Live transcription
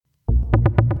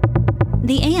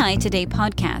The AI Today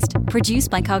podcast, produced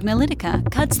by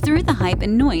Cognilytica, cuts through the hype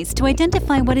and noise to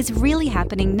identify what is really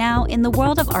happening now in the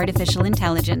world of artificial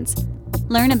intelligence.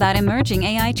 Learn about emerging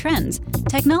AI trends,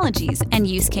 technologies, and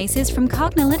use cases from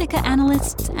Cognilytica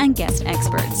analysts and guest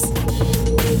experts.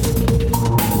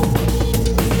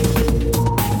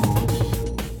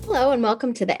 Hello, and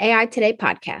welcome to the AI Today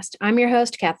podcast. I'm your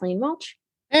host, Kathleen Walsh.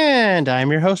 And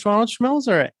I'm your host, Ronald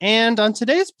Schmelzer. And on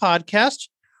today's podcast,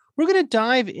 we're going to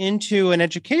dive into an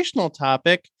educational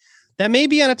topic that may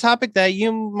be on a topic that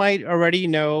you might already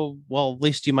know, well, at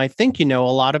least you might think you know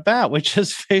a lot about, which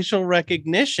is facial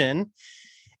recognition.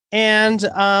 And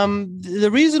the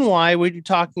reason why we're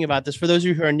talking about this, for those of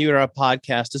you who are new to our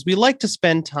podcast, is we like to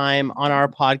spend time on our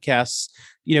podcasts,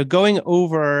 going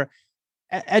over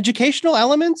educational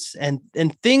elements and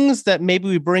things that maybe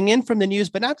we bring in from the news,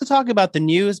 but not to talk about the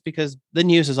news because the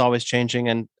news is always changing.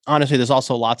 And honestly, there's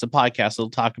also lots of podcasts that'll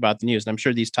talk about the news. And I'm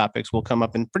sure these topics will come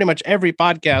up in pretty much every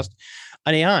podcast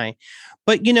on AI.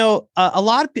 But, a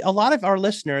lot of our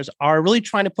listeners are really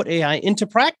trying to put AI into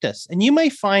practice. And you may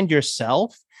find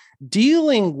yourself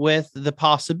dealing with the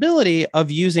possibility of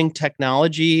using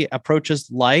technology approaches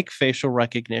like facial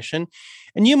recognition.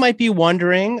 And you might be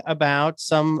wondering about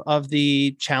some of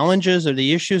the challenges or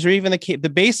the issues or even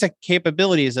the basic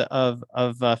capabilities of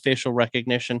facial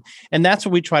recognition. And that's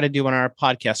what we try to do on our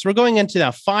podcast. So we're going into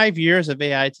now 5 years of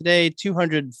AI Today,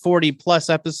 240 plus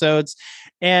episodes.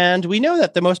 And we know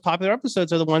that the most popular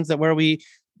episodes are the ones where we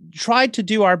tried to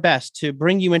do our best to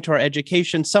bring you into our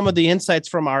education, some of the insights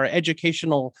from our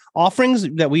educational offerings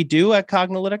that we do at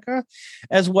Cognilytica,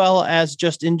 as well as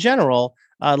just in general,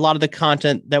 a lot of the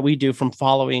content that we do from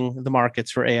following the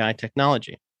markets for AI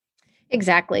technology.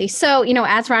 Exactly. So,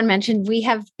 as Ron mentioned, we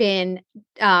have been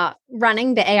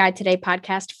running the AI Today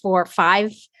podcast for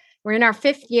we're in our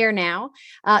 5th year now.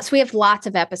 So we have lots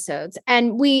of episodes.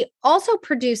 And we also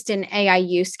produced an AI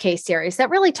use case series that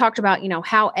really talked about,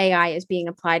 how AI is being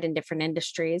applied in different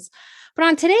industries. But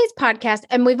on today's podcast,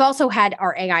 and we've also had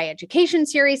our AI education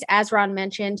series, as Ron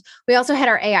mentioned, we also had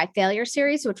our AI failure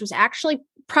series, which was actually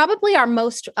probably our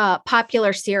most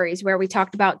popular series, where we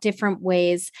talked about different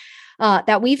ways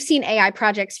that we've seen AI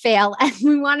projects fail, and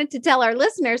we wanted to tell our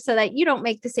listeners so that you don't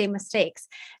make the same mistakes.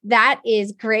 That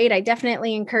is great. I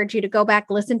definitely encourage you to go back,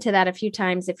 listen to that a few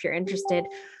times if you're interested.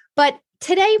 But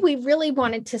today we really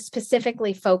wanted to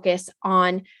specifically focus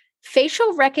on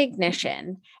facial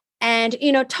recognition and,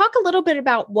 talk a little bit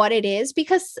about what it is,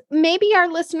 because maybe our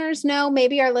listeners know,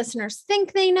 maybe our listeners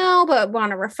think they know, but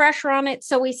want a refresher on it.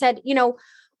 So we said,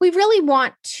 we really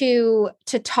want to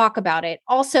talk about it.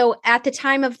 Also, at the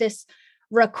time of this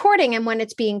recording and when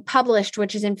it's being published,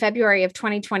 which is in February of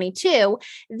 2022,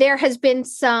 there has been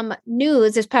some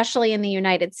news, especially in the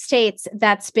United States,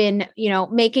 that's been,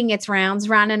 making its rounds.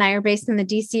 Ron and I are based in the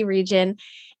DC region,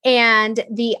 and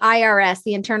the IRS,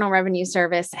 the Internal Revenue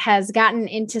Service, has gotten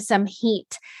into some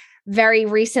heat very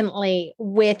recently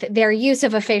with their use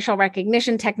of a facial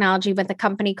recognition technology with a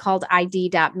company called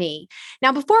ID.me.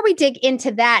 Now, before we dig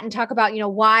into that and talk about,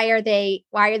 why are they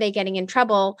getting in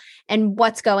trouble and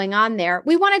what's going on there,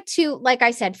 we wanted to, like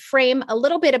I said, frame a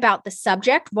little bit about the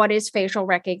subject, what is facial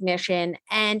recognition,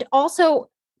 and also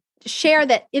share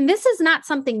that, and this is not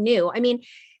something new. I mean,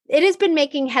 it has been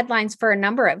making headlines for a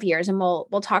number of years, and we'll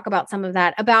talk about some of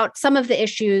that, about some of the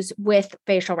issues with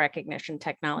facial recognition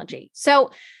technology.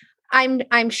 So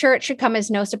I'm sure it should come as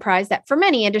no surprise that for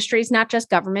many industries, not just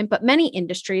government, but many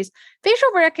industries, facial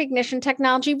recognition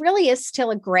technology really is still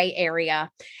a gray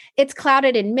area. It's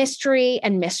clouded in mystery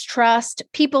and mistrust.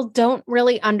 People don't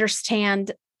really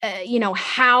understand,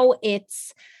 how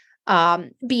it's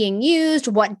being used,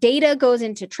 what data goes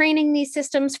into training these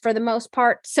systems for the most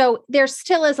part. So there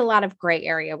still is a lot of gray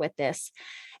area with this.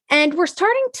 And we're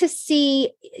starting to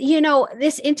see,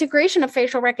 this integration of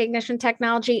facial recognition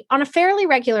technology on a fairly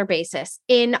regular basis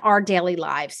in our daily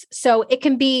lives. So it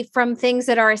can be from things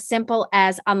that are as simple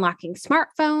as unlocking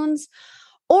smartphones,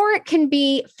 or it can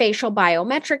be facial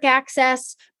biometric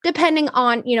access, depending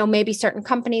on, maybe certain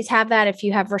companies have that if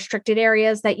you have restricted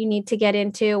areas that you need to get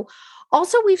into.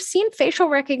 Also, we've seen facial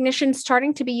recognition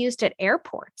starting to be used at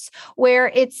airports, where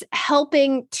it's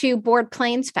helping to board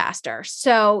planes faster.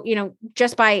 So,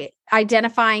 just by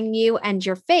identifying you and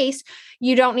your face,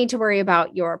 you don't need to worry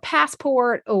about your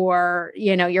passport or,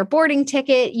 your boarding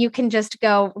ticket. You can just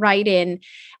go right in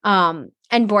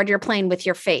and board your plane with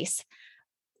your face.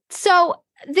 So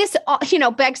this,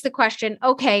 begs the question,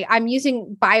 okay, I'm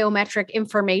using biometric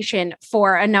information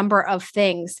for a number of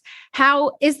things.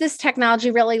 How is this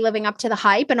technology really living up to the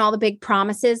hype and all the big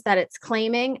promises that it's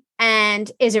claiming?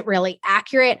 And is it really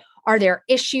accurate? Are there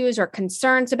issues or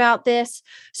concerns about this?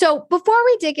 So before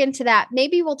we dig into that,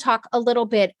 maybe we'll talk a little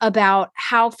bit about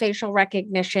how facial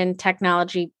recognition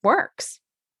technology works.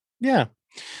 Yeah.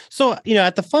 So,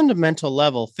 at the fundamental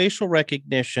level, facial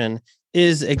recognition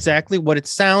is exactly what it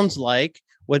sounds like,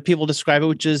 what people describe it,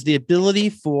 which is the ability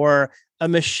for a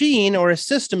machine or a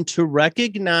system to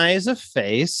recognize a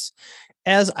face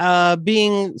as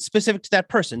being specific to that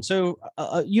person. So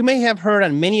you may have heard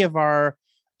on many of our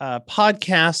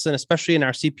podcasts, and especially in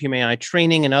our CPMAI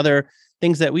training and other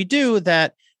things that we do,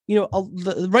 that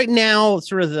right now,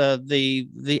 sort of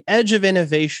the edge of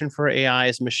innovation for AI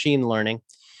is machine learning.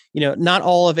 Not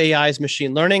all of AI is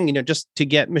machine learning. Just to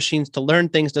get machines to learn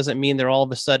things doesn't mean they're all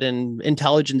of a sudden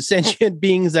intelligent, sentient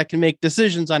beings that can make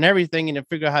decisions on everything and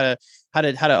figure out how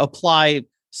to apply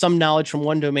some knowledge from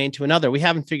one domain to another. We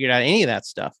haven't figured out any of that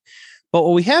stuff. But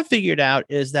what we have figured out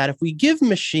is that if we give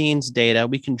machines data,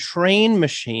 we can train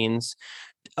machines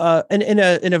in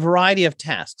a variety of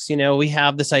tasks. We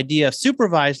have this idea of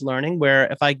supervised learning, where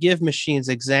if I give machines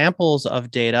examples of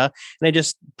data and I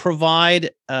just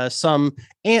provide some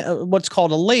what's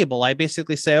called a label, I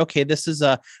basically say, okay,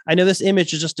 I know this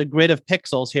image is just a grid of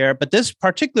pixels here, but this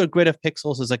particular grid of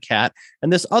pixels is a cat,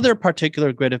 and this other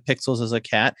particular grid of pixels is a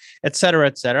cat, et cetera,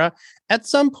 et cetera. At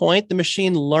some point, the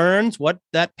machine learns what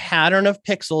that pattern of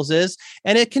pixels is,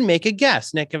 and it can make a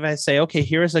guess. Nick, if I say, okay,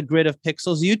 here's a grid of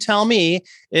pixels, you tell me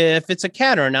if it's a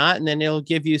cat or not, and then it'll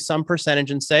give you some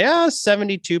percentage and say,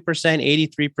 72%,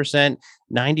 83%,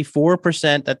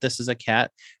 94% that this is a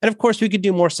cat. And of course, we could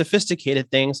do more sophisticated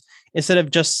things. Instead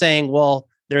of just saying, well,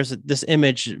 this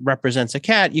image represents a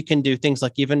cat, you can do things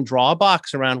like even draw a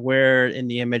box around where in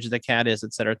the image the cat is,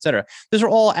 et cetera, et cetera. Those are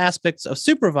all aspects of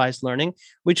supervised learning,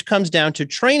 which comes down to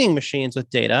training machines with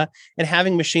data and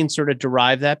having machines sort of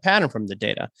derive that pattern from the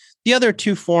data. The other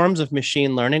two forms of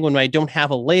machine learning, when I don't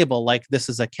have a label like this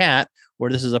is a cat or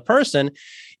this is a person,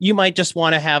 you might just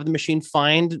want to have the machine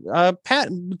find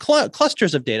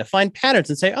clusters of data, find patterns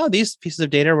and say, these pieces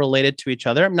of data are related to each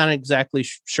other. I'm not exactly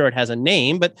sure it has a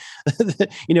name, but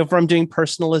if I'm doing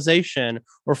personalization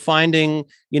or finding,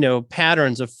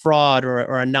 patterns of fraud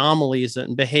or anomalies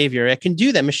in behavior, it can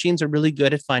do that. Machines are really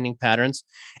good at finding patterns.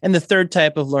 And the third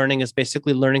type of learning is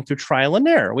basically learning through trial and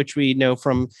error, which we know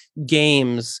from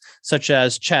games such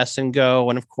as chess and Go,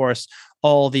 and of course,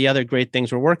 all the other great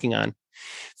things we're working on.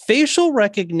 Facial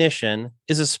recognition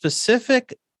is a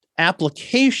specific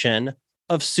application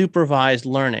of supervised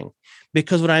learning,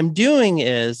 because what I'm doing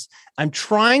is I'm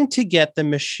trying to get the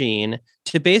machine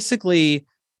to basically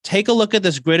take a look at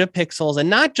this grid of pixels and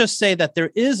not just say that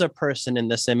there is a person in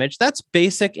this image. That's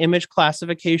basic image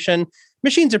classification.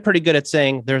 Machines are pretty good at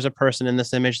saying there's a person in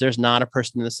this image, there's not a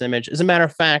person in this image. As a matter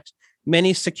of fact,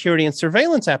 many security and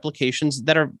surveillance applications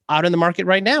that are out in the market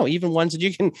right now, even ones that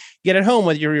you can get at home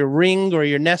with your Ring or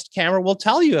your Nest camera, will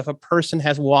tell you if a person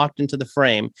has walked into the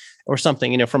frame or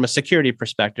something, from a security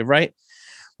perspective, right?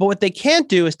 But what they can't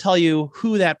do is tell you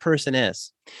who that person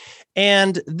is.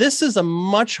 And this is a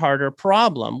much harder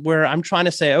problem, where I'm trying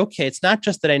to say, okay, it's not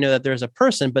just that I know that there's a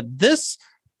person, but this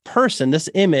person, this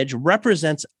image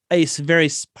represents a very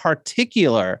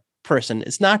particular person.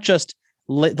 It's not just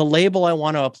the label I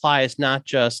want to apply is not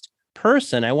just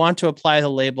person. I want to apply the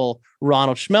label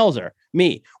Ronald Schmelzer,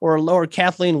 me, or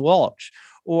Kathleen Walsh,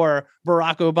 or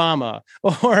Barack Obama,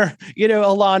 or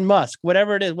Elon Musk,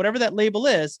 whatever it is, whatever that label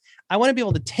is. I want to be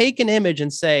able to take an image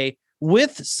and say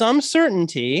with some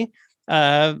certainty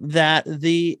that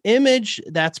the image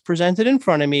that's presented in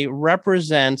front of me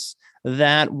represents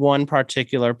that one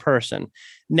particular person.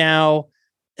 Now,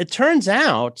 it turns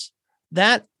out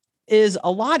that is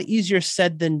a lot easier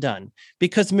said than done,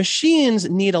 because machines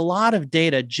need a lot of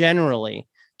data generally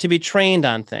to be trained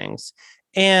on things.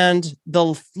 And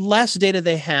the less data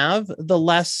they have, the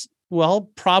less,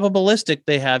 probabilistic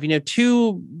they have.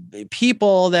 Two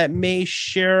people that may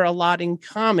share a lot in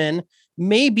common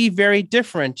may be very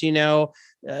different.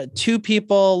 Two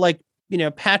people like,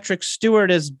 Patrick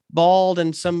Stewart is bald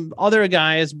and some other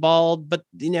guy is bald, but,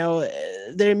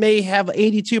 they may have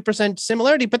 82%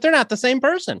 similarity, but they're not the same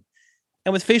person.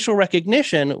 And with facial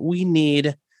recognition, we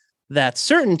need that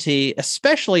certainty,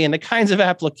 especially in the kinds of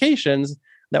applications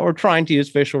that we're trying to use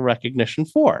facial recognition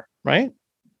for, right?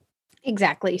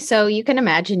 Exactly. So you can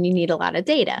imagine you need a lot of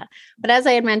data. But as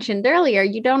I had mentioned earlier,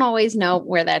 you don't always know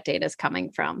where that data is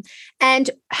coming from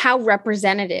and how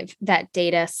representative that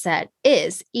data set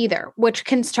is either, which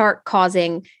can start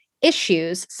causing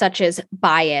issues such as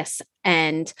bias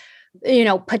and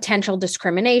potential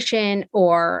discrimination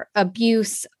or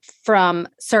abuse from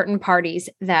certain parties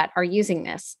that are using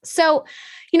this. So,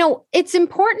 it's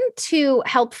important to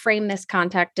help frame this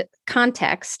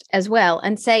context as well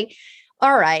and say,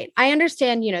 all right, I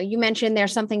understand, you mentioned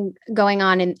there's something going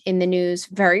on in the news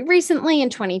very recently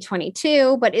in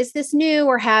 2022, but is this new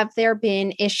or have there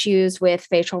been issues with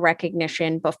facial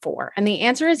recognition before? And the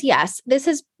answer is yes. This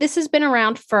has been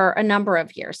around for a number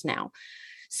of years now.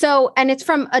 So, and it's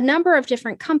from a number of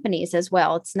different companies as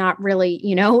well. It's not really,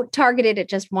 targeted at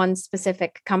just one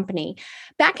specific company.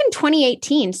 Back in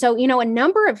 2018, so, a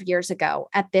number of years ago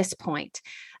at this point,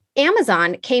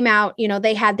 Amazon came out,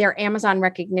 they had their Amazon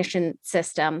recognition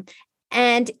system,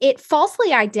 and it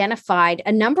falsely identified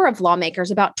a number of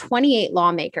lawmakers, about 28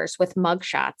 lawmakers with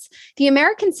mugshots. The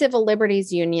American Civil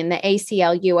Liberties Union, the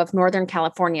ACLU of Northern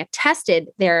California, tested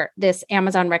this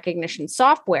Amazon recognition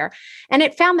software, and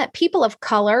it found that people of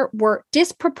color were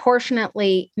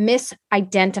disproportionately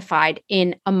misidentified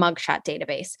in a mugshot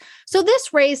database. So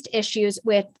this raised issues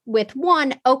with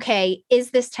one, okay,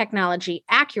 is this technology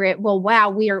accurate? Well, wow,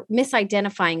 we are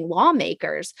misidentifying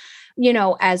lawmakers,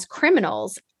 as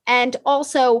criminals. And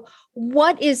also,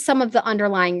 what is some of the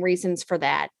underlying reasons for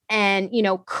that? And,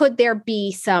 could there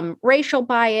be some racial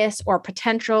bias or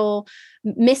potential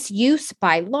misuse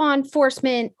by law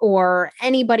enforcement or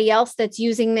anybody else that's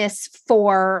using this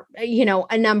for,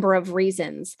 a number of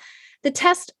reasons? The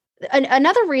test,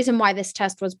 another reason why this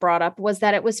test was brought up was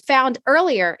that it was found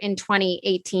earlier in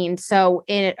 2018. So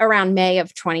around May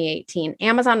of 2018,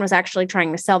 Amazon was actually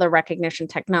trying to sell their recognition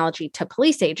technology to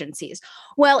police agencies.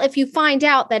 Well, if you find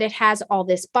out that it has all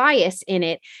this bias in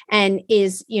it and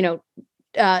is,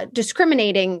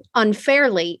 discriminating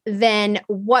unfairly, then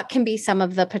what can be some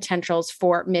of the potentials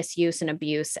for misuse and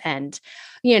abuse and,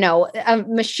 a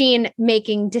machine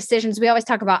making decisions? We always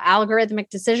talk about algorithmic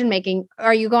decision making.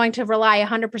 Are you going to rely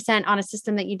 100% on a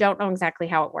system that you don't know exactly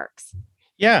how it works?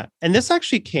 Yeah. And this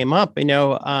actually came up, I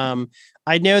know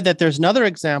that there's another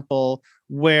example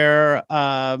where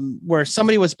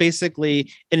somebody was basically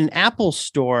in an Apple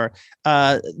store.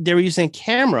 They were using a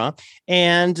camera,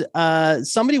 and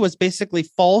somebody was basically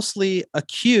falsely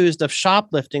accused of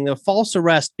shoplifting, a false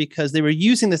arrest, because they were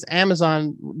using this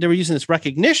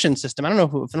recognition system. I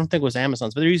don't think it was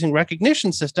Amazon's, but they're using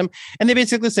recognition system. And they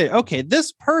basically say, okay,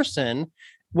 this person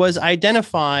was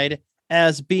identified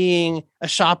as being a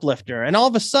shoplifter. And all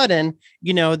of a sudden,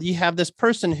 you have this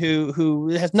person who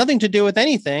has nothing to do with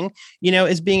anything,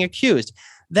 is being accused.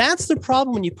 That's the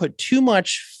problem when you put too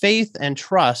much faith and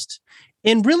trust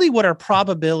in really what are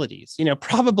probabilities,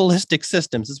 probabilistic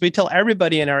systems. As we tell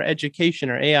everybody in our education,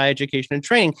 our AI education and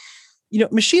training,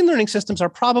 machine learning systems are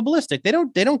probabilistic.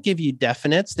 They don't give you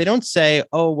definites. They don't say,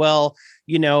 oh, well,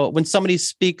 when somebody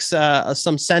speaks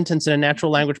some sentence in a natural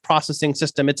language processing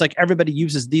system, it's like everybody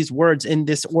uses these words in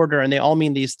this order and they all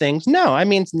mean these things. No,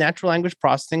 natural language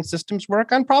processing systems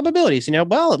work on probabilities.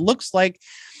 Well, it looks like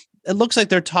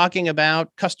they're talking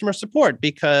about customer support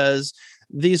because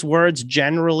these words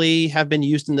generally have been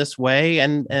used in this way,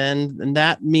 and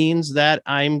that means that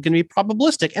I'm going to be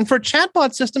probabilistic. And for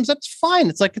chatbot systems, that's fine.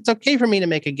 It's okay for me to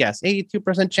make a guess.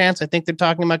 82% chance I think they're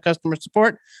talking about customer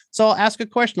support. So I'll ask a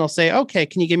question. I'll say, okay,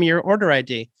 can you give me your order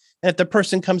ID? And if the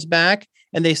person comes back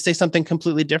and they say something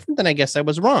completely different, then I guess I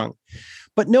was wrong.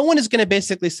 But no one is going to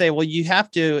basically say, well, you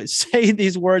have to say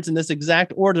these words in this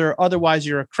exact order, otherwise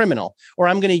you're a criminal. Or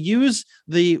I'm going to use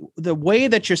the way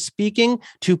that you're speaking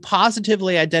to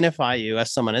positively identify you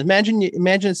as someone. Imagine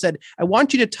it said, I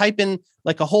want you to type in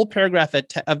like a whole paragraph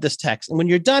of this text. And when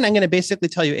you're done, I'm going to basically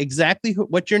tell you exactly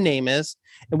what your name is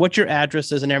and what your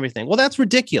address is and everything. Well, that's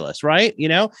ridiculous, right?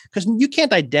 Because you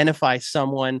can't identify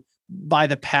someone by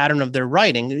the pattern of their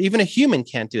writing. Even a human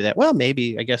can't do that. Well,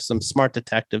 maybe, I guess, some smart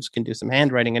detectives can do some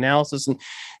handwriting analysis. And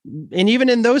even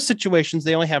in those situations,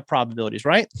 they only have probabilities,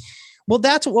 right? Well,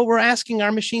 that's what we're asking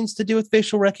our machines to do with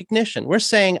facial recognition. We're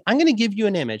saying, I'm going to give you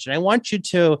an image and I want you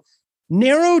to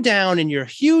narrow down in your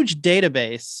huge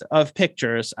database of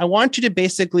pictures. I want you to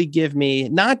basically give me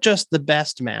not just the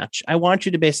best match. I want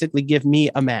you to basically give me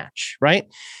a match, right?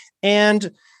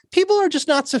 And people are just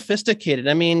not sophisticated.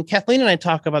 Kathleen and I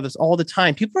talk about this all the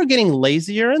time. People are getting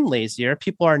lazier and lazier.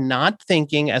 People are not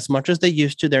thinking as much as they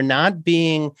used to. They're not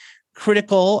being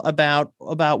critical about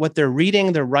what they're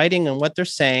reading, they're writing, and what they're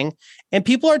saying. And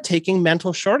people are taking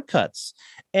mental shortcuts.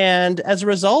 And as a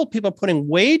result, people are putting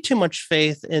way too much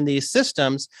faith in these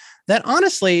systems that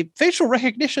honestly, facial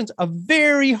recognition is a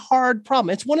very hard problem.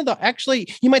 It's one of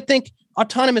you might think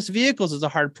autonomous vehicles is a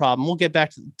hard problem. We'll get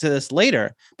back to this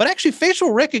later. But actually,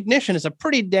 facial recognition is a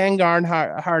pretty dang darn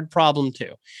hard problem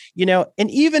too.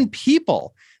 And even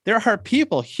people, there are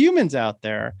people, humans out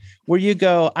there where you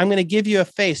go, I'm going to give you a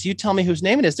face. You tell me whose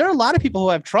name it is. There are a lot of people who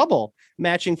have trouble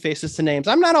matching faces to names.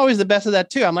 I'm not always the best at that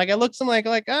too. I'm like, I look something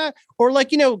or like,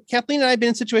 Kathleen and I have been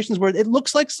in situations where it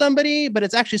looks like somebody, but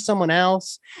it's actually someone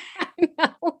else.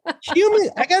 Human,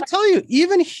 I got to tell you,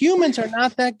 even humans are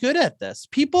not that good at this.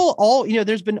 People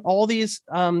there's been all these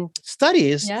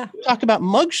studies talk about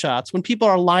mugshots when people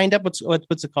are lined up. What's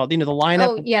it called? The lineup.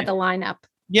 Oh yeah. The lineup.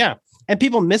 Yeah. And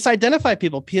people misidentify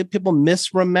people. People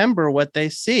misremember what they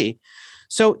see.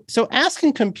 So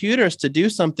asking computers to do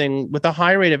something with a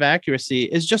high rate of accuracy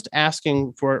is just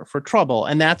asking for trouble.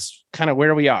 And that's kind of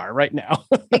where we are right now.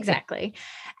 Exactly.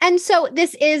 And so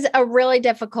this is a really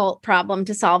difficult problem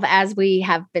to solve, as we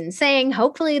have been saying.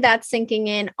 Hopefully that's sinking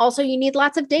in. Also, you need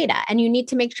lots of data, and you need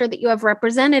to make sure that you have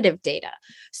representative data.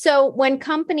 So when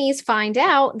companies find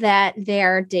out that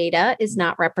their data is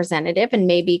not representative and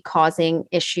may be causing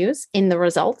issues in the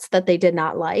results that they did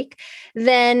not like,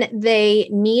 then they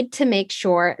need to make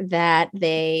sure that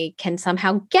they can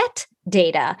somehow get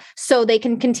data so they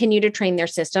can continue to train their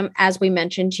system. As we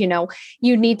mentioned, you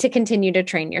need to continue to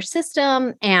train your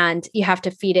system, and you have to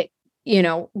feed it,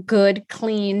 good,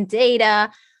 clean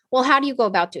data. Well, how do you go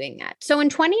about doing that? So in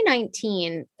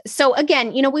 2019, so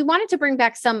again, we wanted to bring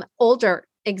back some older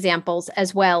examples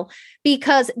as well,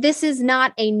 because this is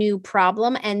not a new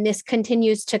problem, and this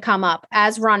continues to come up.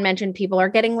 As Ron mentioned, people are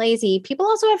getting lazy. People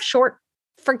also have short,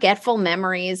 forgetful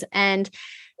memories, and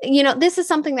this is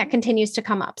something that continues to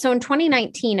come up. So in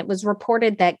 2019, it was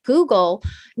reported that Google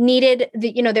needed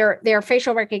their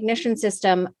facial recognition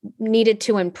system needed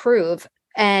to improve.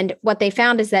 And what they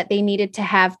found is that they needed to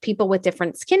have people with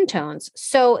different skin tones.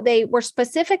 So they were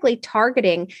specifically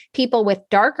targeting people with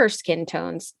darker skin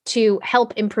tones to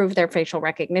help improve their facial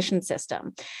recognition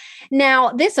system. Now,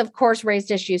 this, of course, raised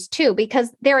issues too,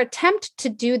 because their attempt to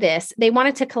do this, they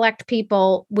wanted to collect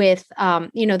people with,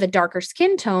 the darker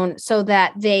skin tone so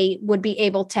that they would be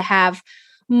able to have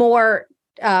more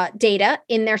data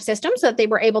in their system, so that they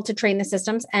were able to train the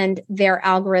systems and their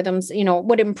algorithms,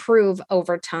 would improve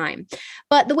over time.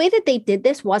 But the way that they did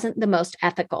this wasn't the most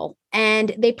ethical,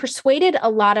 and they persuaded a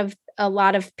lot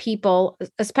of people,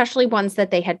 especially ones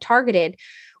that they had targeted,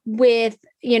 with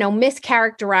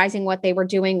mischaracterizing what they were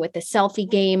doing with the selfie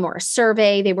game or a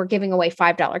survey. They were giving away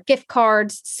 $5 gift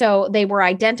cards. So they were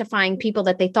identifying people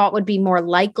that they thought would be more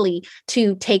likely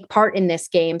to take part in this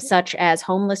game, such as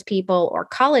homeless people or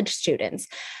college students.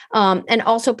 And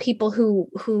also people who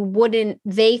wouldn't,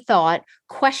 they thought,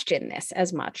 question this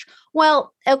as much.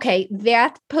 Well, okay,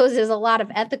 that poses a lot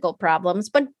of ethical problems,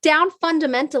 but down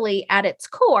fundamentally at its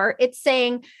core, it's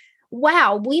saying,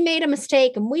 wow, we made a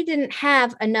mistake and we didn't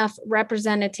have enough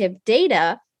representative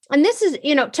data. And this is,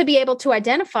 to be able to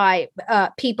identify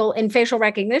people in facial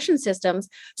recognition systems.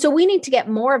 So we need to get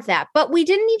more of that. But we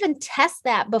didn't even test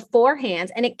that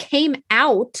beforehand. And it came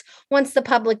out once the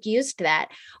public used that.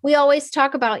 We always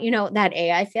talk about, that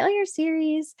AI failure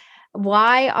series.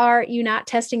 Why are you not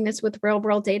testing this with real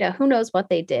world data? Who knows what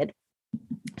they did?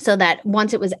 So that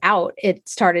once it was out, it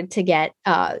started to get,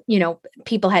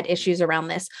 people had issues around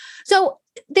this. So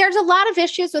there's a lot of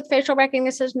issues with facial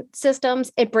recognition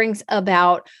systems. It brings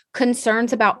about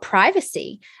concerns about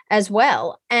privacy as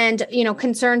well. And,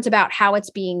 concerns about how it's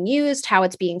being used, how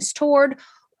it's being stored,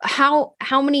 how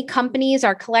many companies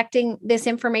are collecting this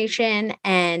information,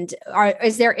 and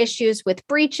is there issues with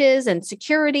breaches and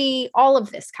security, all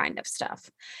of this kind of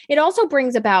stuff. It also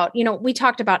brings about, we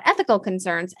talked about ethical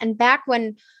concerns, and back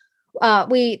when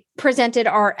we presented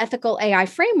our ethical AI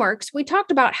frameworks, we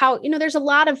talked about how, there's a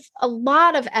lot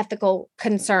of ethical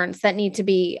concerns that need to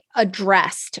be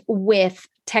addressed with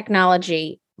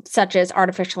technology such as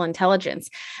artificial intelligence,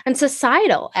 and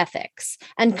societal ethics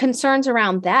and concerns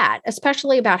around that,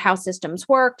 especially about how systems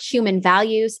work, human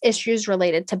values, issues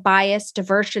related to bias,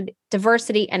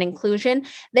 diversity, and inclusion.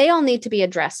 They all need to be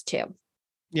addressed too.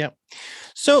 Yeah.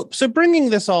 So bringing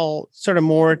this all sort of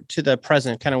more to the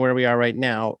present, kind of where we are right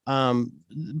now,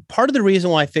 part of the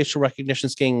reason why facial recognition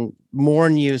is getting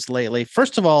more news lately,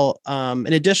 first of all,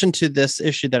 in addition to this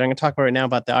issue that I'm going to talk about right now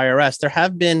about the IRS, there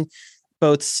have been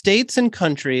both states and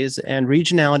countries and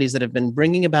regionalities that have been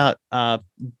bringing about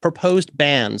proposed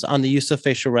bans on the use of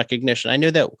facial recognition. I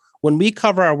know that when we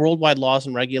cover our worldwide laws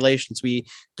and regulations,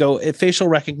 facial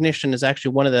recognition is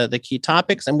actually one of the key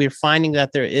topics, and we're finding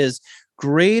that there is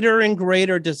greater and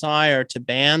greater desire to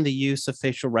ban the use of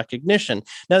facial recognition.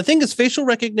 Now, the thing is, facial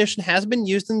recognition has been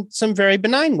used in some very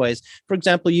benign ways. For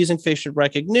example, using facial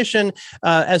recognition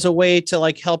as a way to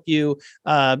like help you,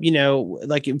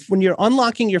 like when you're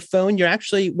unlocking your phone,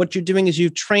 what you're doing is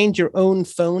you've trained your own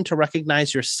phone to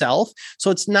recognize yourself.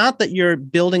 So it's not that you're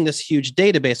building this huge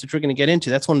database, which we're going to get into.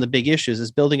 That's one of the big issues,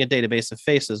 is building a database of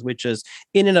faces, which is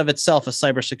in and of itself a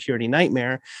cybersecurity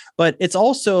nightmare. But it's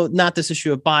also not this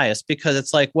issue of bias, because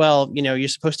it's like, well, you're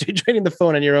supposed to be training the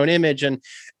phone on your own image, and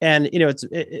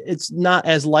it's not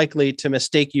as likely to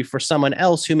mistake you for someone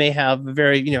else who may have a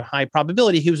very high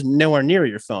probability who's nowhere near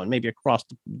your phone, maybe across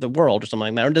the world or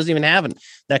something like that, or doesn't even have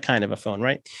that kind of a phone,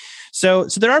 right? So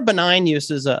there are benign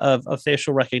uses of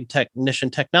facial recognition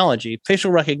technology.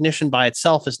 Facial recognition by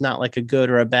itself is not like a good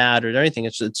or a bad or anything.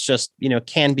 It's just,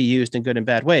 can be used in good and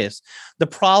bad ways. The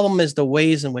problem is the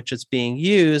ways in which it's being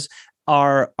used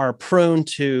are prone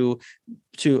to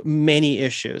many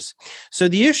issues. So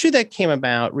the issue that came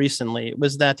about recently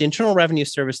was that the Internal Revenue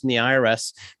Service and the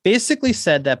IRS basically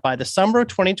said that by the summer of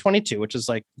 2022, which is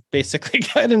like basically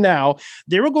kind of now,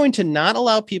 they were going to not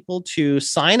allow people to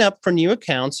sign up for new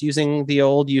accounts using the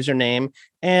old username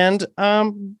and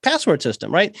password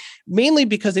system, right? Mainly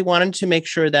because they wanted to make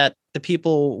sure that the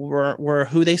people were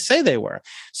who they say they were.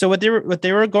 So what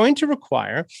they were going to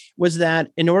require was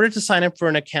that in order to sign up for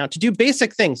an account, to do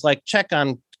basic things like check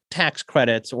on tax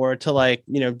credits or to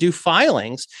do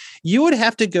filings, you would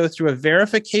have to go through a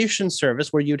verification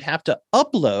service where you'd have to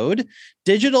upload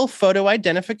digital photo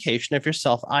identification of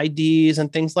yourself, IDs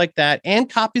and things like that, and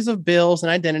copies of bills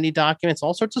and identity documents,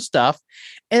 all sorts of stuff.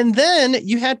 And then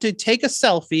you had to take a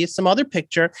selfie, some other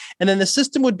picture, and then the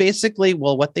system would basically,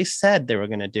 what they said they were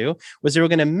going to do was they were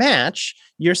going to match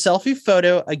your selfie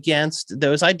photo against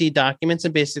those ID documents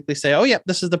and basically say, oh, yeah,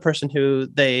 this is the person who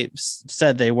they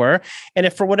said they were. And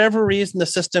if for whatever reason the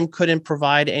system couldn't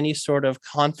provide any sort of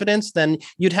confidence, then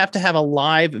you'd have to have a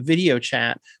live video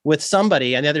chat with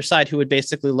somebody on the other side who would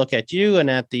basically look at you and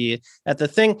at the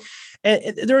thing.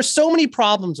 And there are so many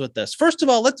problems with this. First of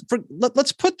all,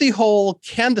 let's put the whole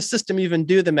can the system even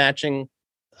do the matching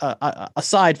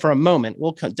aside for a moment.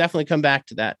 We'll definitely come back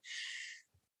to that.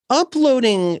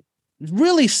 Uploading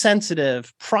really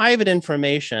sensitive private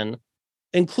information,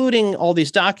 including all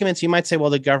these documents. You might say, well,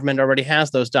 the government already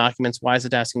has those documents. Why is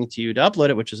it asking you to upload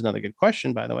it? Which is another good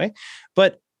question, by the way.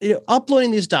 But uploading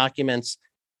these documents,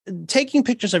 taking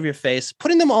pictures of your face,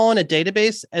 putting them all in a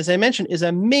database, as I mentioned, is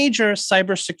a major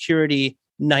cybersecurity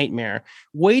nightmare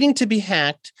waiting to be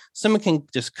hacked. Someone can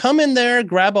just come in there,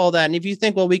 grab all that. And if you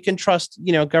think, well, we can trust,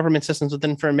 government systems with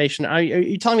information, are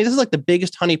you telling me this is like the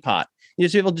biggest honeypot? You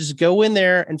just be able to just go in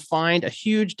there and find a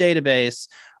huge database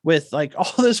with like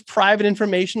all this private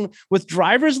information with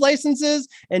driver's licenses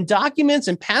and documents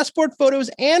and passport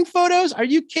photos and photos. Are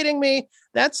you kidding me?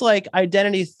 That's like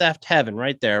identity theft heaven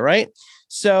right there, right?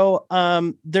 So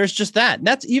there's just that. And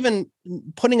that's even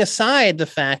putting aside the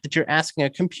fact that you're asking a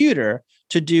computer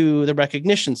to do the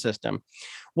recognition system.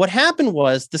 What happened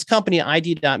was this company,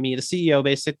 ID.me, the CEO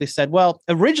basically said, well,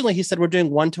 originally he said, we're doing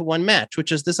one-to-one match, which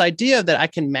is this idea that I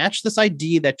can match this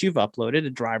ID that you've uploaded, a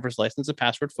driver's license, a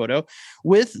passport photo,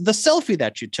 with the selfie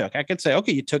that you took. I could say,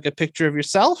 okay, you took a picture of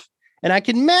yourself and I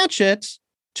can match it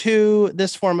to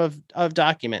this form of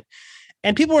document.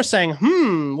 And people were saying,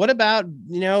 what about,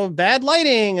 bad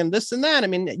lighting and this and that? I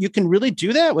mean, you can really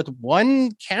do that with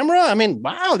one camera? I mean,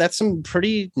 wow, that's some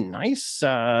pretty nice,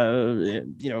 AI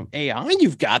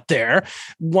you've got there.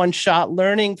 One-shot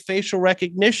learning, facial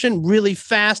recognition, really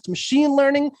fast machine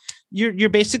learning. You're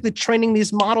basically training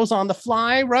these models on the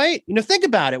fly, right? Think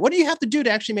about it. What do you have to do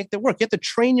to actually make that work? You have to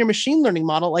train your machine learning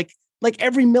model like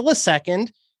every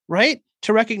millisecond, right,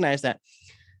 to recognize that.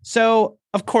 So,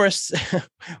 of course,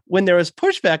 when there was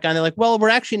pushback on it, like, well, we're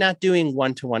actually not doing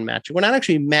one-to-one matching. We're not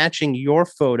actually matching your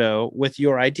photo with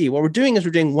your ID. What we're doing is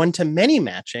we're doing one-to-many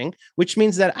matching, which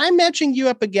means that I'm matching you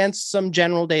up against some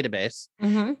general database.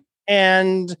 Mm-hmm.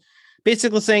 And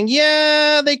basically saying,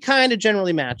 yeah, they kind of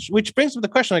generally match, which brings up the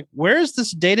question, like, where is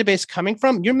this database coming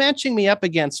from? You're matching me up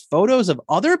against photos of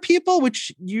other people,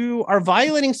 which you are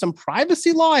violating some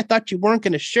privacy law. I thought you weren't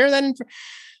going to share that information.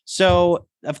 So,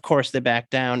 of course, they backed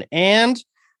down. And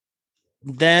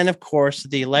then, of course,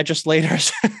 the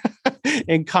legislators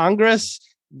in Congress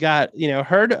got,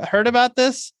 heard about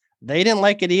this. They didn't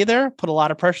like it either, put a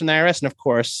lot of pressure on the IRS. And, of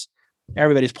course,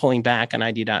 everybody's pulling back on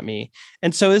ID.me.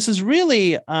 And so this is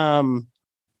really,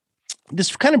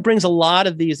 this kind of brings a lot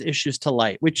of these issues to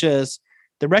light, which is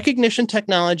the recognition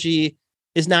technology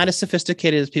is not as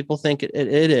sophisticated as people think it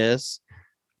is.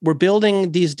 We're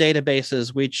building these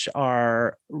databases, which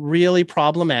are really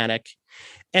problematic.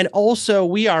 And also,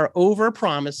 we are over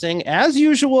promising as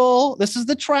usual. This is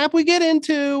the trap we get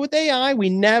into with AI. We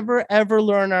never, ever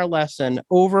learn our lesson,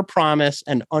 over promise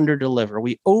and under deliver.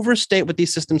 We overstate what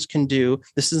these systems can do.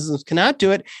 The systems cannot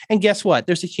do it. And guess what?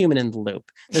 There's a human in the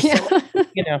loop.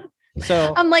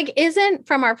 So I'm like, isn't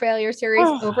from our failure series,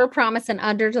 over promise and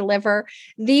under deliver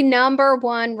the number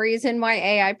one reason why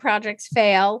AI projects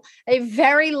fail? A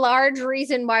very large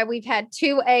reason why we've had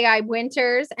 2 AI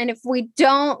winters. And if we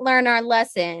don't learn our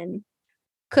lesson,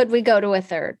 could we go to a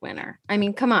third winter? I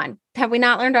mean, come on. Have we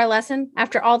not learned our lesson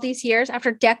after all these years,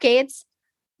 after decades?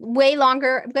 Way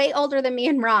longer, way older than me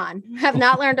and Ron have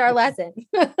not learned our lesson.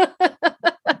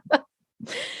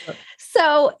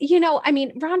 So, I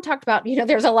mean, Ron talked about,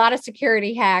 there's a lot of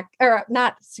a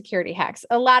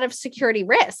lot of security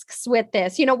risks with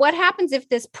this. What happens if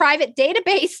this private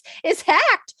database is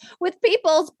hacked with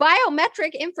people's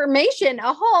biometric information,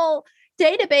 a whole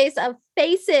database of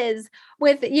faces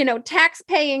with,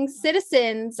 tax-paying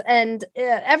citizens and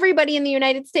everybody in the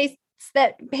United States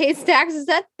that pays taxes,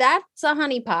 that's a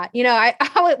honeypot.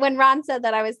 When Ron said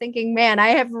that, I was thinking, man, I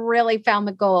have really found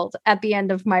the gold at the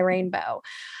end of my rainbow.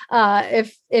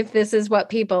 If this is what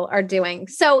people are doing.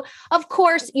 So of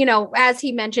course, as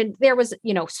he mentioned, there was,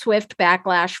 swift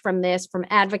backlash from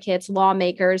advocates,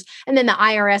 lawmakers, and then the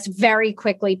IRS very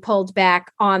quickly pulled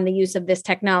back on the use of this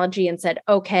technology and said,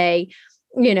 okay,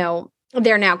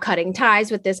 they're now cutting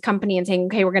ties with this company and saying,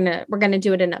 okay, we're going to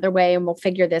do it another way and we'll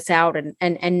figure this out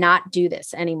and not do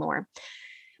this anymore.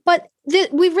 But we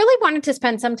really wanted to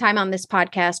spend some time on this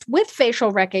podcast with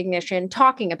facial recognition,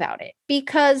 talking about it,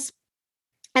 because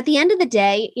at the end of the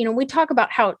day, we talk about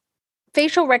how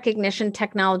facial recognition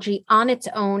technology on its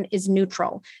own is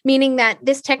neutral, meaning that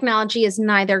this technology is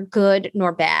neither good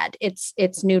nor bad.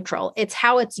 It's neutral. It's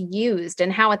how it's used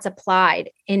and how it's applied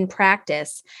in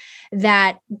practice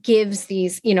that gives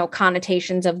these,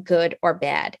 connotations of good or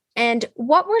bad. And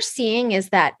what we're seeing is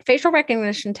that facial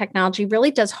recognition technology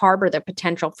really does harbor the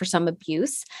potential for some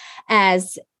abuse,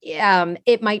 as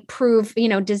it might prove,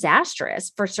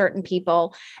 disastrous for certain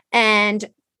people. And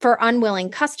for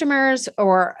unwilling customers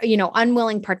or,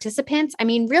 unwilling participants, I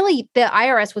mean, really, the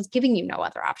IRS was giving you no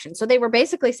other option. So they were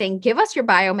basically saying, give us your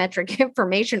biometric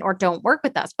information or don't work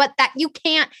with us. But that you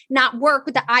can't not work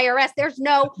with the IRS. There's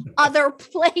no other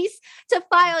place to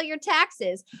file your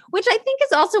taxes, which I think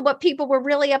is also what people were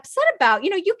really upset about.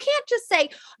 You can't just say,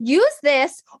 use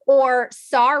this or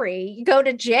sorry, go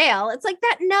to jail. It's like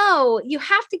that. No, you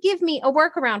have to give me a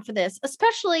workaround for this,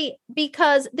 especially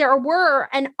because there were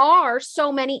and are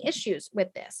so many issues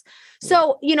with this.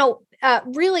 So,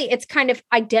 really, it's kind of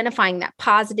identifying that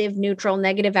positive, neutral,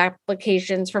 negative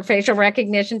applications for facial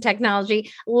recognition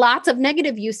technology. Lots of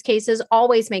negative use cases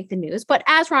always make the news. But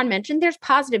as Ron mentioned, there's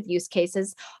positive use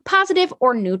cases, positive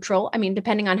or neutral. I mean,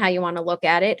 depending on how you want to look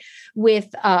at it, with,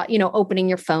 opening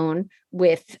your phone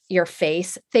with your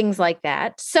face, things like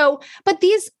that. So, but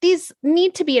these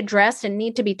need to be addressed and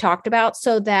need to be talked about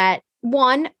so that,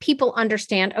 1, people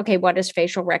understand, okay, what is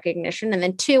facial recognition? And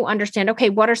then 2, understand,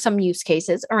 okay, what are some use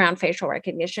cases around facial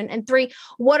recognition? And 3,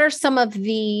 what are some of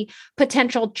the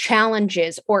potential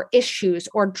challenges or issues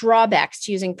or drawbacks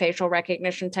to using facial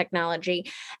recognition technology?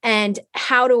 And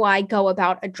how do I go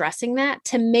about addressing that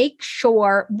to make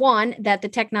sure, 1, that the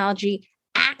technology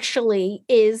actually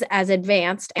is as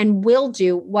advanced and will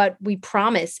do what we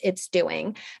promise it's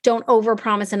doing. Don't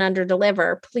overpromise and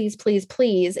underdeliver, please, please,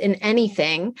 please, in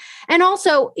anything. And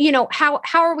also, how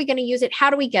are we going to use it? How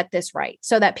do we get this right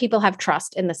so that people have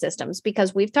trust in the systems?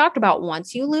 Because we've talked about,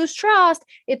 once you lose trust,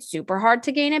 it's super hard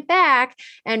to gain it back.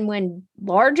 And when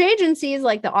large agencies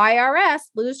like the IRS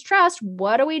lose trust,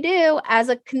 what do we do? As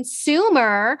a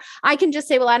consumer, I can just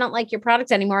say, well, I don't like your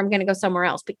product anymore, I'm going to go somewhere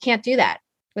else, but can't do that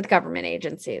with government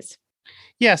agencies.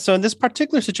 Yeah. So in this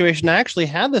particular situation, I actually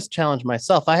had this challenge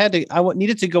myself. I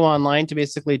needed to go online to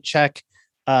basically check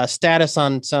status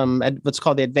on some what's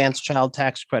called the advanced child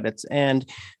tax credits. And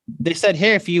they said,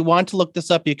 hey, if you want to look this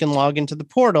up, you can log into the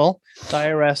portal, the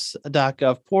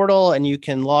IRS.gov portal, and you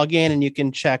can log in and you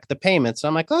can check the payments. So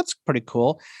I'm like, oh, that's pretty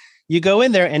cool. You go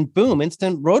in there and boom,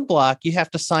 instant roadblock. You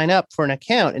have to sign up for an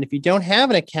account. And if you don't have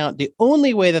an account, the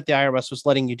only way that the IRS was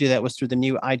letting you do that was through the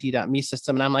new ID.me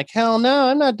system. And I'm like, hell no,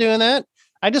 I'm not doing that.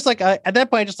 At that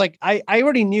point, I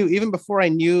already knew, even before I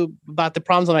knew about the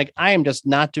problems, I'm like, I am just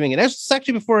not doing it. That's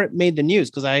actually before it made the news,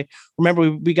 because I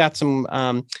remember we got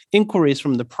some inquiries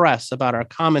from the press about our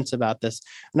comments about this.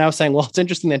 And I was saying, well, it's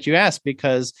interesting that you asked,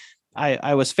 because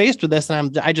I was faced with this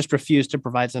and I just refused to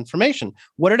provide this information.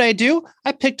 What did I do?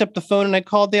 I picked up the phone and I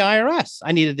called the IRS.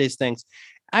 I needed these things.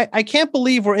 I can't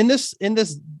believe we're in this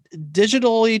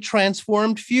digitally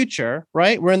transformed future,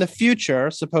 right? We're in the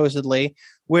future, supposedly,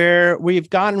 where we've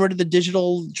gotten rid of the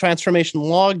digital transformation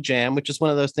log jam, which is one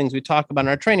of those things we talk about in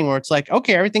our training, where it's like,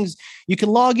 okay, you can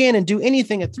log in and do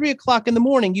anything at 3:00 in the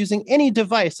morning using any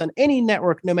device on any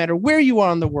network, no matter where you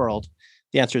are in the world.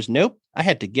 The answer is nope. I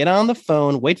had to get on the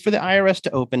phone, wait for the IRS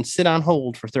to open, sit on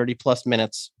hold for 30 plus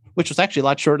minutes, which was actually a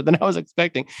lot shorter than I was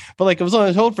expecting. But like, it was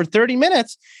on hold for 30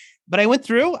 minutes. But I went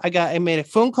through, I made a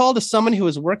phone call to someone who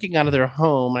was working out of their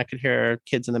home. I could hear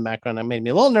kids in the background. That made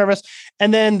me a little nervous.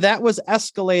 And then that was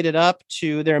escalated up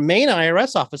to their main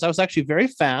IRS office. I was actually very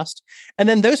fast. And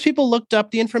then those people looked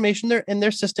up the information there in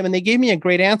their system, and they gave me a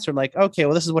great answer. Like, okay,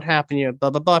 well, this is what happened. You know, blah,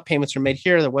 blah, blah. Payments were made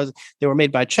here. They were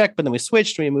made by check, but then we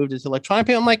switched. We moved it to electronic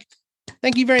payment. I'm like,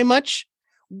 thank you very much.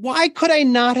 Why could I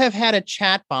not have had a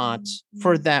chatbot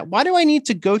for that? Why do I need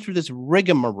to go through this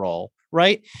rigmarole?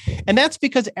 Right. And that's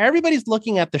because everybody's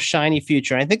looking at the shiny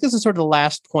future. I think this is sort of the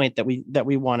last point that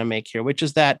we want to make here, which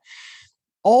is that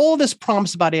all this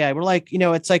promise about AI, we're like,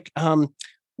 it's like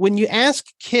when you ask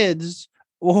kids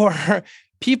or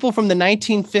people from the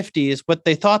 1950s what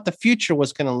they thought the future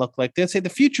was going to look like, they'd say the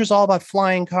future is all about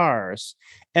flying cars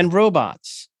and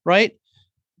robots. Right.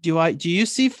 Do you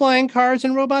see flying cars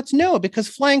and robots? No, because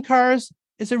flying cars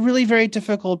is a really very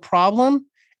difficult problem,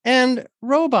 and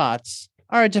robots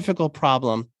are a difficult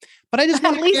problem. But I just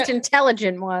want at least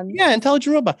intelligent ones. Yeah,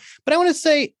 intelligent robot. But I want to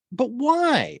say, but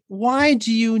why? Why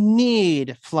do you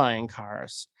need flying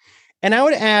cars? And I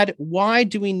would add, why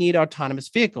do we need autonomous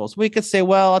vehicles? We could say,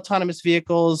 well, autonomous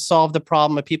vehicles solve the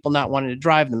problem of people not wanting to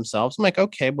drive themselves. I'm like,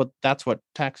 okay, well, that's what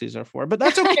taxis are for. But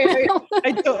that's okay.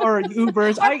 Or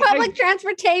Ubers. Or public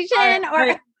transportation.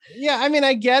 Yeah, I mean,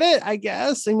 I get it, I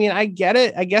guess. I get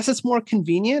it. I guess it's more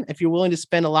convenient if you're willing to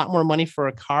spend a lot more money for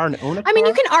a car and own a car. I mean,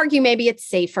 you can argue maybe it's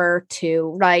safer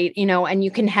too, right? And you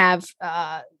can have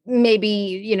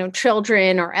maybe,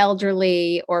 children or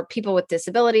elderly or people with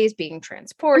disabilities being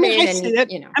transported.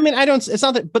 It's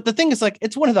not that, but the thing is, like,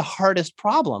 it's one of the hardest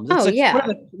problems.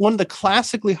 It's one of the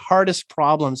classically hardest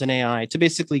problems in AI, to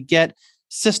basically get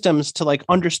systems to like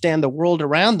understand the world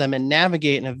around them and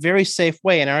navigate in a very safe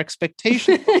way. And our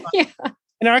expectations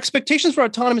and our expectations for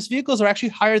autonomous vehicles are actually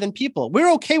higher than people. We're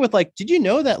okay with, like, did you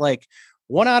know that like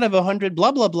 1 out of 100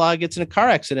 blah, blah, blah gets in a car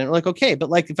accident? We're like, okay. But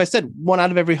like, if I said 1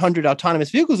 out of every 100 autonomous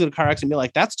vehicles in a car accident, be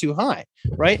like, that's too high.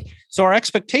 Right. So our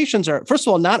expectations are, first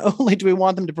of all, not only do we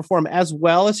want them to perform as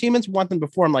well as humans, we want them to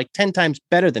perform like 10 times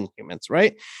better than humans.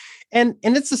 Right. And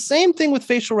it's the same thing with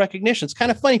facial recognition. It's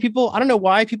kind of funny. I don't know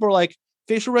why people are like,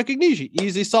 facial recognition,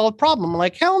 easy solved problem. I'm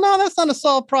like, hell no, that's not a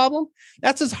solved problem.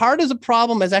 That's as hard as a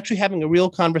problem as actually having a real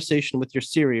conversation with your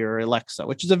Siri or Alexa,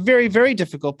 which is a very, very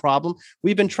difficult problem.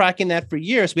 We've been tracking that for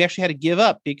years. We actually had to give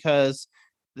up because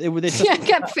it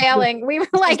kept failing. We were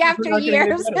like, after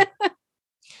years.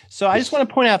 So I just want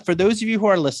to point out, for those of you who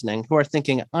are listening, who are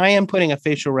thinking, I am putting a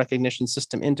facial recognition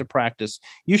system into practice,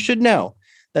 you should know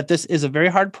that this is a very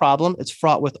hard problem. It's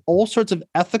fraught with all sorts of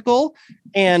ethical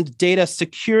and data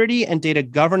security and data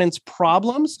governance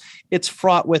problems. It's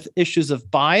fraught with issues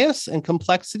of bias and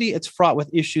complexity. It's fraught with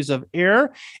issues of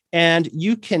error. And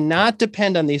you cannot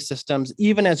depend on these systems,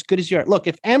 even as good as you are. Look,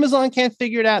 if Amazon can't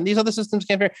figure it out and these other systems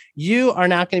can't figure it out, you are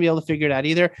not going to be able to figure it out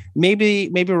either. Maybe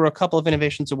we're a couple of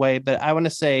innovations away, but I want to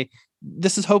say,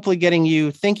 this is hopefully getting you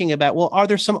thinking about, well, are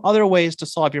there some other ways to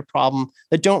solve your problem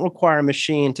that don't require a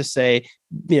machine to say,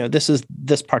 this is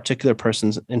this particular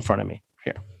person's in front of me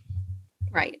here.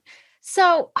 Right.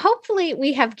 So hopefully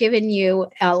we have given you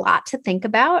a lot to think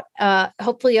about.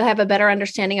 Hopefully you'll have a better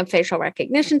understanding of facial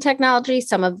recognition technology,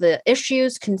 some of the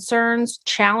issues, concerns,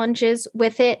 challenges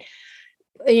with it,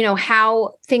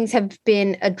 how things have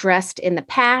been addressed in the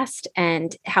past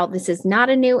and how this is not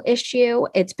a new issue.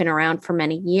 It's been around for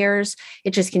many years.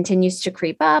 It just continues to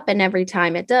creep up. And every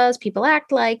time it does, people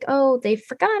act like, oh, they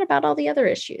forgot about all the other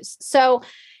issues. So,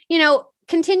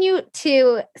 continue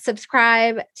to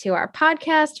subscribe to our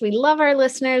podcast. We love our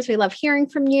listeners. We love hearing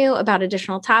from you about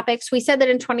additional topics. We said that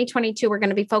in 2022, we're going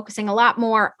to be focusing a lot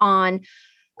more on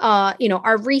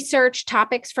our research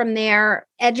topics from there,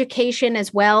 education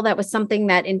as well. That was something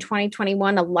that in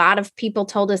 2021, a lot of people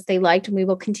told us they liked, and we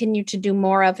will continue to do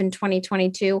more of in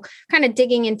 2022, kind of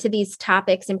digging into these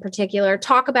topics in particular,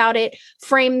 talk about it,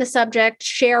 frame the subject,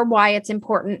 share why it's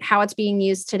important, how it's being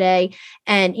used today,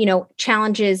 and,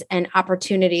 challenges and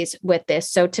opportunities with this.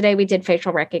 So today we did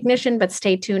facial recognition, but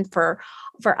stay tuned for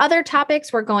other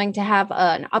topics. We're going to have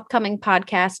an upcoming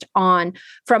podcast on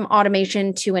from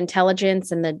automation to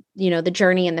intelligence and the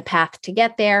journey and the path to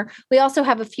get there. We also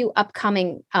have a few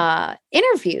upcoming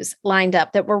interviews lined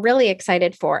up that we're really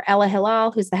excited for. Ella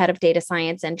Hilal, who's the head of data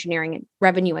science, engineering,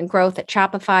 revenue, and growth at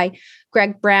Shopify.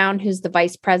 Greg Brown, who's the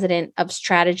vice president of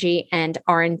strategy and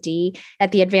R&D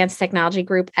at the Advanced Technology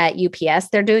Group at UPS.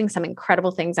 They're doing some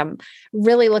incredible things. I'm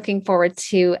really looking forward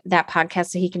to that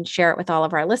podcast so he can share it with all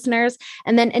of our listeners.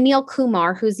 And then Anil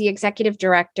Kumar, who's the executive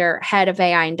director, head of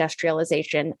AI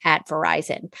industrialization at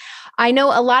Verizon. I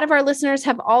know a lot of our listeners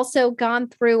have also gone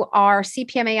through our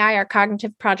CPMAI, our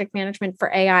Cognitive Project Management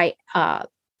for AI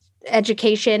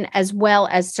education, as well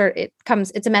as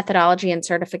it's a methodology and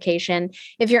certification.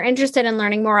 If you're interested in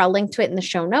learning more, I'll link to it in the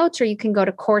show notes, or you can go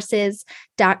to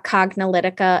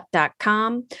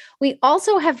courses.cognilytica.com. We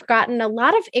also have gotten a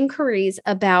lot of inquiries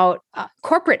about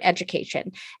corporate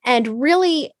education and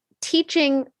really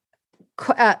teaching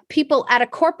people at a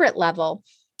corporate level.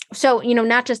 So,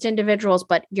 not just individuals,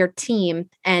 but your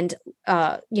team and,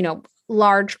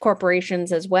 large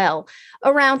corporations as well,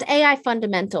 around AI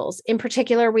fundamentals. In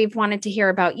particular, we've wanted to hear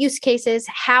about use cases,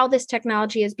 how this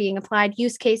technology is being applied,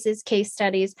 use cases, case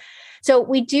studies. So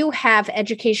we do have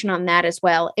education on that as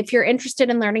well. If you're interested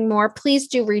in learning more, please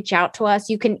do reach out to us.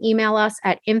 You can email us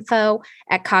at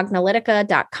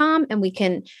info@cognilytica.com, and we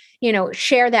can,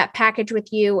 share that package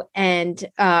with you and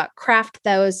craft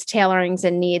those tailorings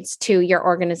and needs to your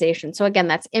organization. So again,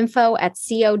 that's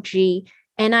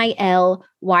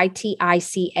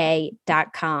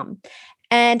info@cognilytica.com.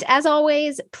 And as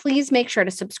always, please make sure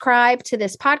to subscribe to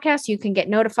this podcast. You can get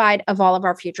notified of all of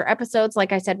our future episodes.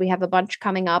 Like I said, we have a bunch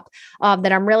coming up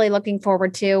that I'm really looking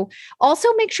forward to. Also,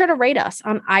 make sure to rate us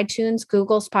on iTunes,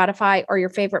 Google, Spotify, or your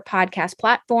favorite podcast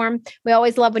platform. We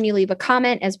always love when you leave a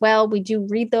comment as well. We do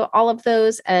read all of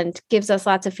those and gives us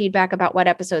lots of feedback about what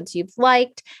episodes you've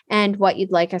liked and what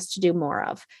you'd like us to do more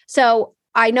of. So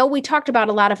I know we talked about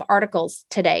a lot of articles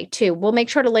today too. We'll make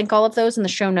sure to link all of those in the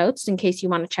show notes in case you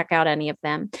want to check out any of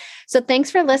them. So thanks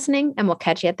for listening, and we'll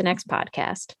catch you at the next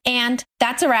podcast. And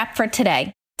that's a wrap for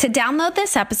today. To download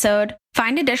this episode,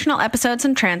 find additional episodes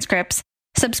and transcripts,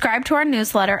 subscribe to our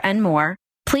newsletter, and more,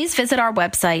 please visit our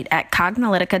website at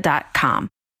cognilytica.com.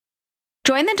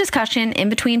 Join the discussion in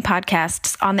between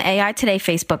podcasts on the AI Today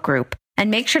Facebook group, and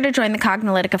make sure to join the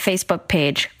Cognilytica Facebook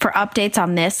page for updates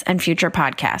on this and future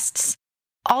podcasts.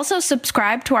 Also,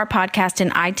 subscribe to our podcast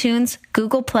in iTunes,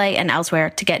 Google Play, and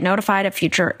elsewhere to get notified of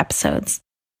future episodes.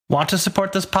 Want to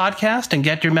support this podcast and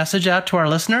get your message out to our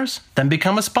listeners? Then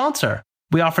become a sponsor.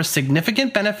 We offer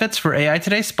significant benefits for AI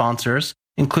Today sponsors,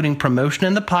 including promotion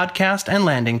in the podcast and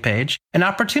landing page, and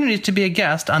opportunities to be a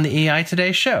guest on the AI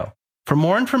Today show. For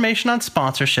more information on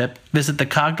sponsorship, visit the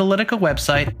Cognilytica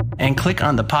website and click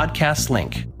on the podcast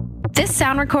link. This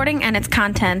sound recording and its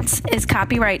contents is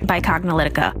copyright by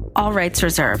Cognilytica, all rights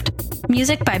reserved.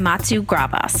 Music by Matsu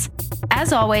Gravas.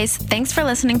 As always, thanks for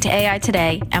listening to AI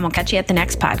Today, and we'll catch you at the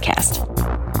next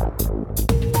podcast.